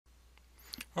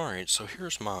Alright, so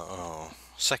here's my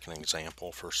second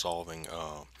example for solving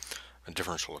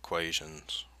differential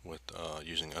equations with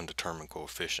using undetermined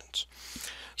coefficients.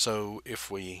 So if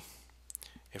we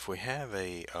have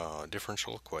a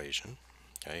differential equation,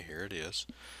 okay, here it is,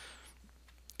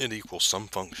 it equals some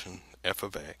function f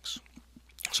of x.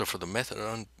 So for the method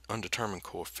of undetermined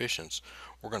coefficients,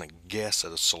 we're going to guess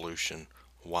at a solution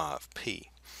y of p,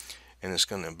 and it's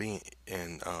going to be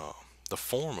in the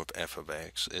form of f of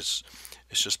x is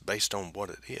it's just based on what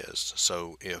it is.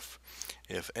 So if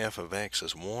f of x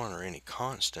is 1 or any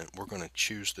constant, we're going to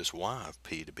choose this y of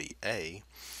p to be a.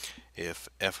 If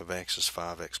f of x is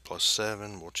 5x plus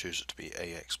 7, we'll choose it to be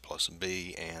ax plus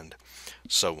b, and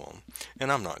so on.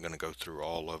 And I'm not going to go through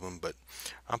all of them, but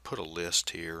I put a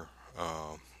list here.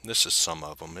 This is some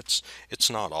of them. It's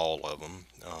not all of them.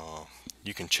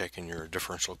 You can check in your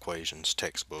differential equations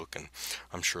textbook, and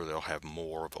I'm sure they'll have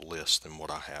more of a list than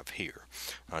what I have here.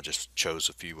 I just chose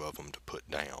a few of them to put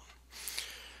down.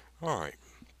 Alright,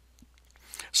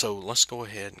 so let's go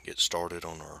ahead and get started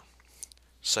on our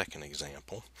second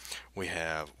example. We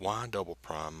have y double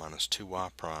prime minus 2y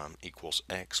prime equals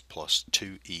x plus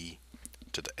 2e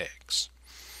to the x.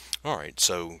 Alright,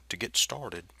 so to get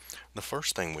started, the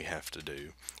first thing we have to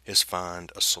do is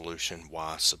find a solution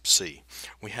y sub c.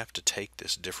 We have to take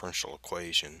this differential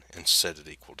equation and set it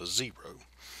equal to 0.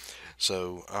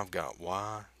 So I've got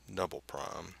y double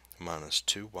prime minus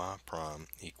 2y prime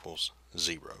equals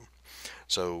 0.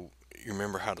 So you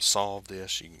remember how to solve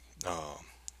this?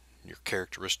 Your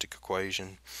characteristic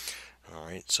equation.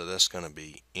 Alright, so that's going to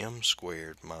be m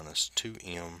squared minus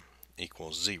 2m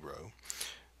equals 0.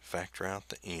 Factor out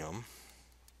the m,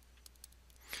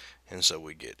 and so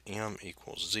we get m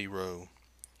equals 0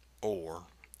 or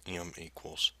m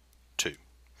equals 2.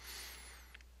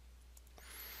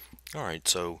 Alright,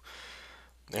 so,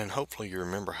 and hopefully you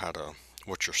remember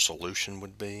what your solution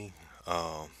would be.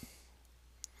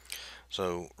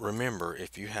 So remember,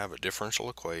 if you have a differential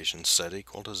equation set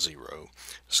equal to 0,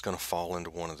 it's going to fall into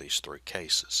one of these three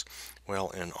cases. Well,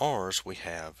 in ours we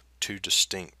have two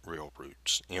distinct real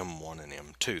roots, m1 and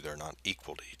m2. They're not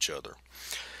equal to each other.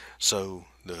 So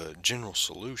the general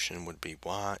solution would be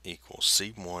y equals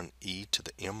c1e to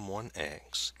the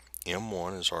m1x.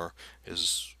 m1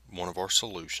 is one of our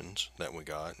solutions that we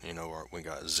got. We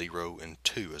got 0 and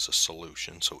 2 as a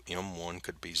solution, so m1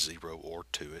 could be 0 or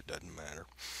 2, it doesn't matter,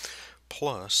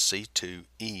 plus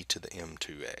c2e to the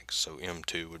m2x. So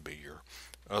m2 would be your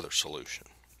other solution.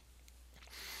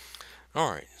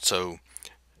 Alright, so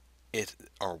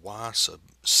our y sub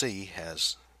c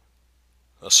has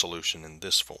a solution in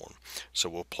this form. So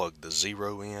we'll plug the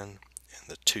 0 in and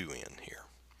the 2 in here.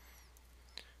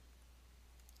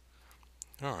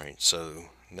 Alright, so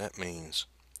that means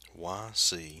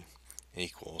yc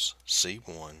equals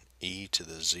c1 e to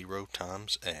the 0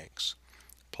 times x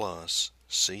plus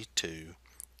c2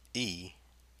 e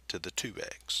to the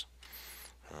 2x.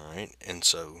 Alright, and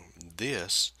so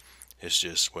this is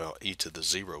just, well, e to the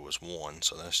 0 is 1,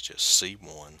 so that's just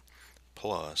c1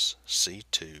 plus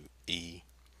c2 e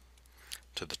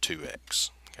to the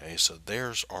 2x. Okay, so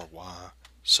there's our y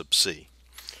sub c.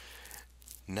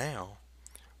 Now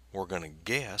we're going to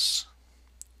guess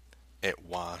at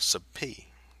y sub p.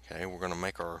 Okay, we're going to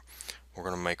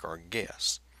make our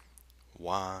guess.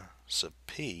 Y sub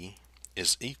p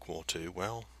is equal to,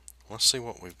 well, let's see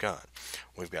what we've got.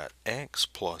 We've got x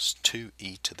plus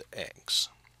 2e to the x.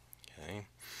 Okay,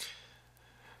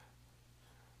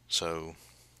 so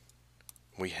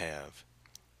we have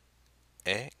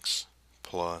x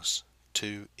plus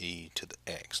 2e to the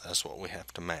x. That's what we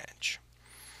have to match.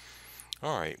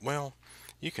 Alright, well,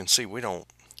 you can see we don't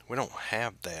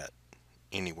have that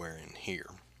anywhere in here.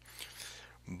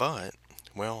 But,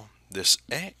 well, this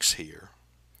x here,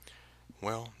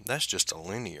 well, that's just a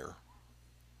linear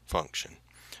function.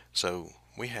 So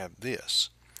we have this.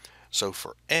 So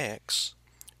for x,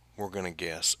 we're going to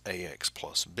guess ax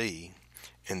plus b,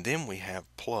 and then we have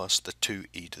plus the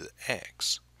 2e to the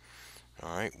x.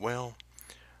 Alright, well,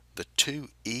 the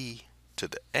 2e to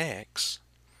the x,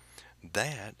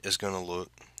 that is going to look,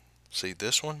 see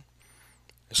this one?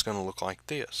 It's going to look like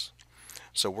this.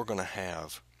 So we're going to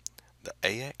have the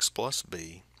ax plus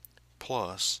b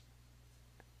plus,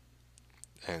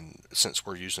 and since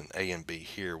we're using a and b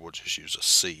here, we'll just use a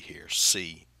c here,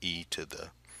 c e to the,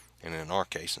 and in our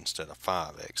case, instead of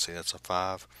 5x, see that's a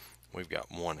 5, we've got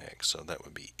 1x, so that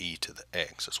would be e to the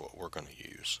x is what we're going to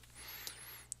use.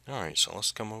 Alright, so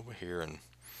let's come over here and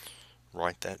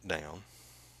write that down.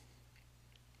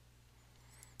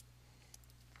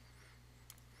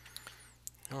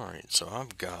 Alright, so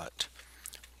I've got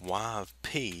y of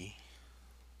p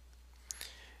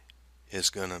is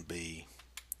going to be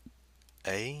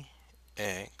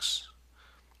ax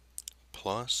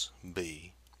plus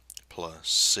b plus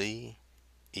c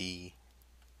e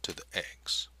to the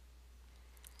x.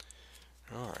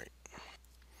 Alright,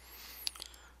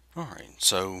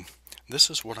 so this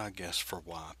is what I guessed for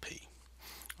yp.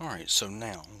 Alright, so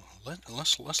now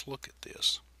let's look at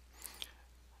this.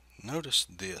 Notice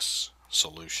this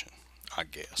solution I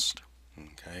guessed.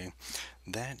 Okay,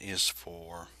 that is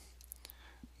for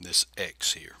this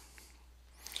x here.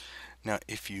 Now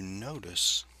if you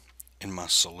notice in my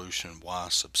solution y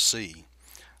sub c,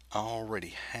 I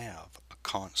already have a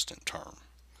constant term.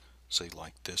 See,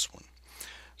 like this one.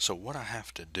 So what I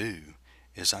have to do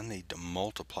is I need to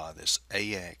multiply this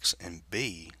ax and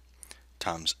b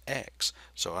times x,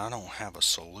 so I don't have a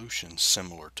solution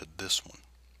similar to this one.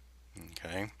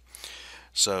 Okay,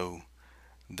 so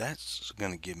that's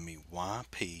going to give me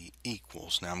yp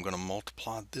equals, now I'm going to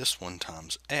multiply this one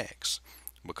times x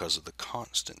because of the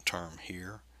constant term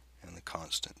here and the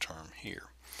constant term here.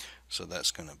 So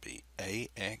that's going to be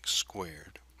ax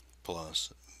squared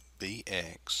plus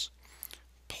bx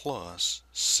plus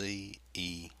ce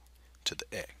to the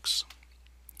x.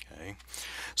 Okay,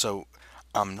 so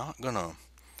I'm not gonna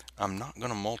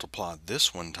multiply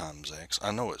this one times x.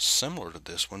 I know it's similar to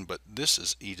this one, but this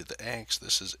is e to the x,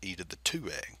 this is e to the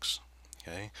 2x.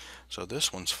 Okay, so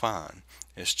this one's fine.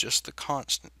 It's just the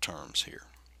constant terms here.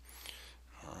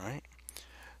 Alright,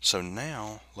 so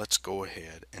now let's go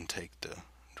ahead and take the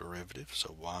derivative.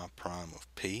 So y prime of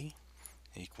p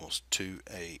equals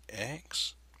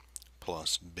 2ax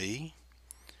plus b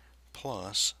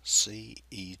plus c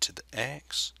e to the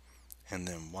x, and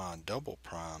then y double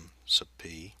prime sub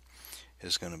p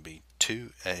is going to be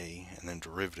 2a, and then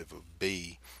derivative of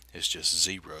b is just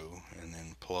 0, and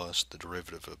then plus the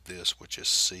derivative of this, which is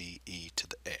c e to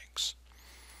the x.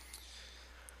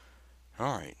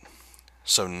 Alright,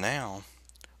 so now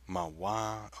my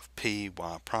y of p,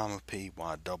 y prime of p,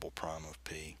 y double prime of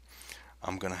p,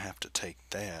 I'm going to have to take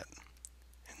that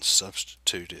and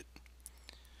substitute it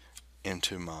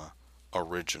into my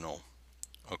original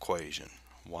equation.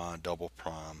 Y double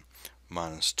prime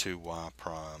minus 2y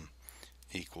prime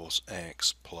equals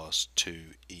x plus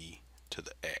 2e to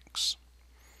the x.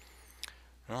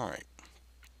 Alright,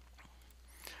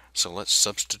 so let's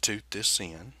substitute this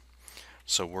in.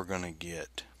 So we're going to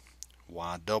get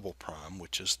y double prime,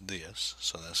 which is this,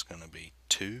 so that's going to be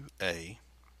 2a, see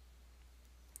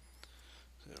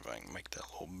if I can make that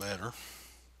a little better.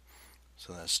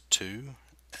 So that's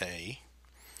 2a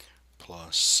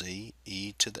plus c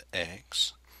e to the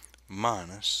x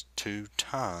minus 2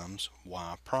 times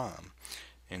y prime,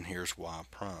 and here's y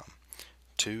prime,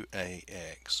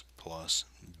 2ax plus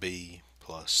b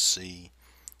plus c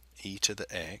e to the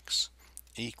x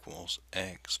equals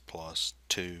x plus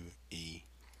 2e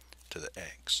to the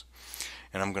x.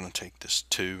 And I'm going to take this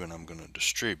 2 and I'm going to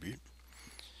distribute,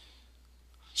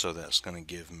 so that's going to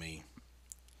give me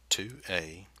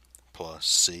 2a plus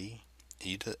c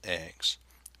e to the x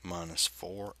minus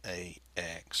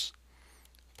 4ax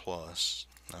plus,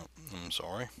 no, I'm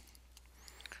sorry,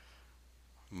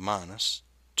 minus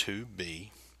 2b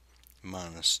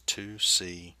minus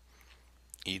 2c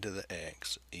e to the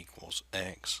x equals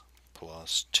x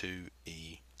plus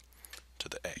 2e to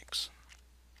the x.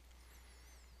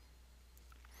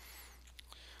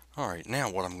 Alright, now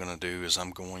what I'm going to do is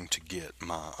I'm going to get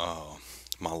my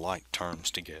my like terms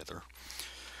together.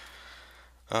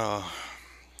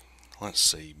 Let's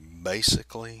see,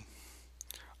 basically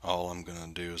all I'm going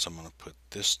to do is I'm going to put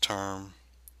this term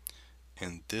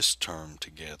and this term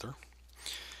together,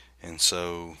 and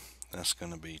so that's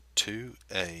going to be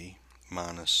 2a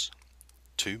minus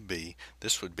 2b.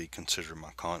 This would be considered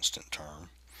my constant term.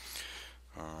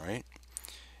 Alright,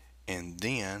 and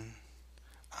then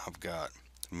I've got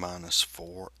minus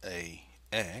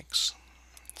 4ax,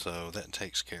 so that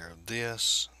takes care of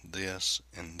this, this,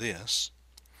 and this.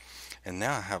 And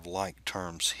now I have like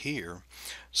terms here,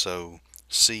 so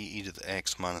c e to the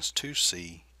x minus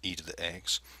 2c e to the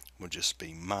x would just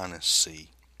be minus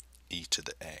c e to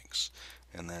the x,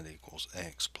 and that equals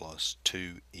x plus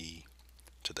 2e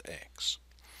to the x.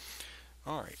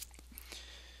 Alright,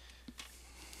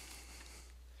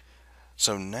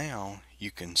 so now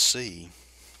you can see,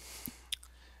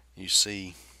 you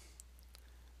see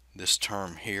this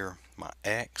term here, my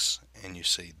x, and you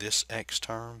see this x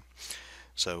term.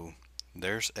 So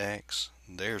there's x,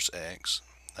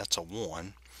 that's a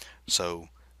 1, so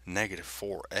negative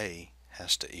 4a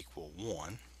has to equal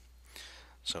 1,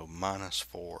 so minus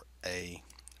 4a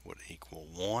would equal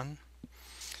 1,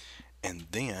 and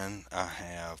then I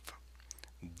have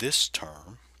this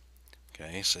term.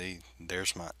 Okay, see,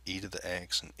 there's my e to the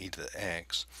x and e to the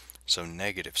x, So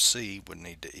negative c would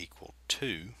need to equal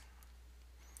 2.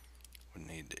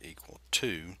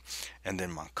 And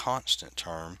then my constant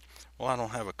term, well, I don't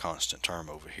have a constant term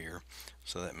over here,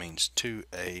 so that means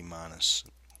 2a minus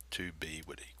 2b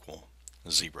would equal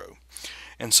 0.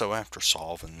 And so after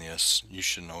solving this, you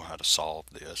should know how to solve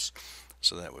this.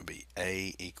 So that would be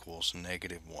a equals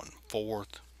negative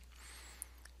 1/4,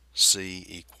 c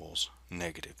equals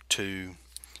negative 2,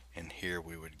 and here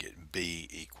we would get b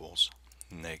equals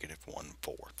negative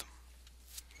 1/4.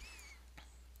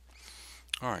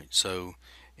 Alright, so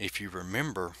if you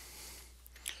remember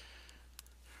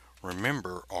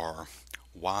our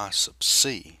y sub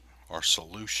c, our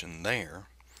solution there,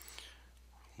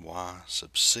 y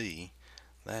sub c,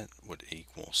 that would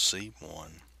equal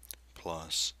c1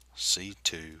 plus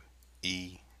c2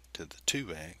 e to the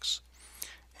 2x,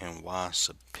 and y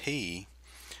sub p,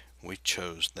 we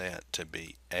chose that to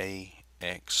be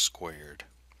ax squared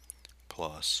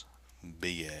plus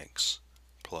bx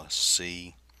plus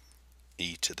c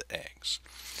e to the x.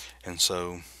 And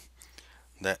so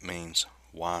that means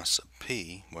y sub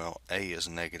p, well, a is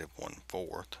negative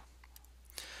 1/4,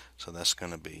 so that's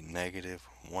going to be negative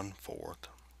 1/4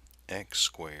 x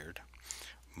squared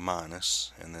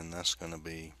minus, and then that's going to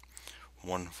be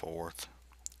 1/4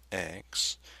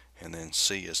 x, and then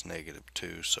c is negative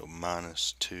 2, so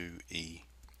minus 2e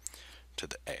to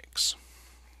the x.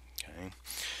 Okay.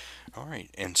 Alright,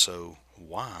 and so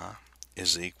y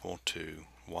is equal to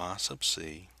y sub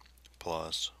c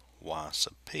plus y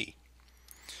sub p.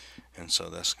 And so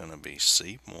that's going to be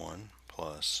c1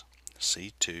 plus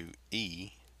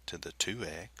c2e to the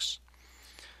 2x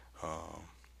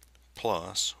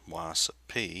plus y sub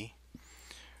p,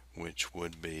 which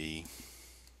would be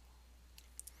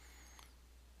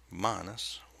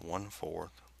minus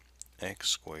 1/4 x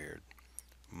squared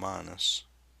minus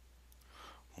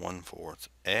 1/4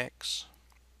 x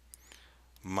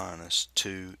minus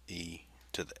 2e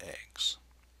to the x.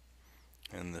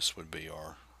 And this would be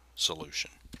our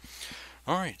solution.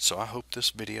 Alright, so I hope this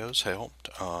video's helped.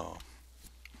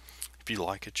 If you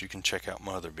like it, you can check out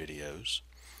my other videos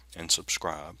and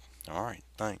subscribe. Alright,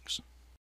 thanks.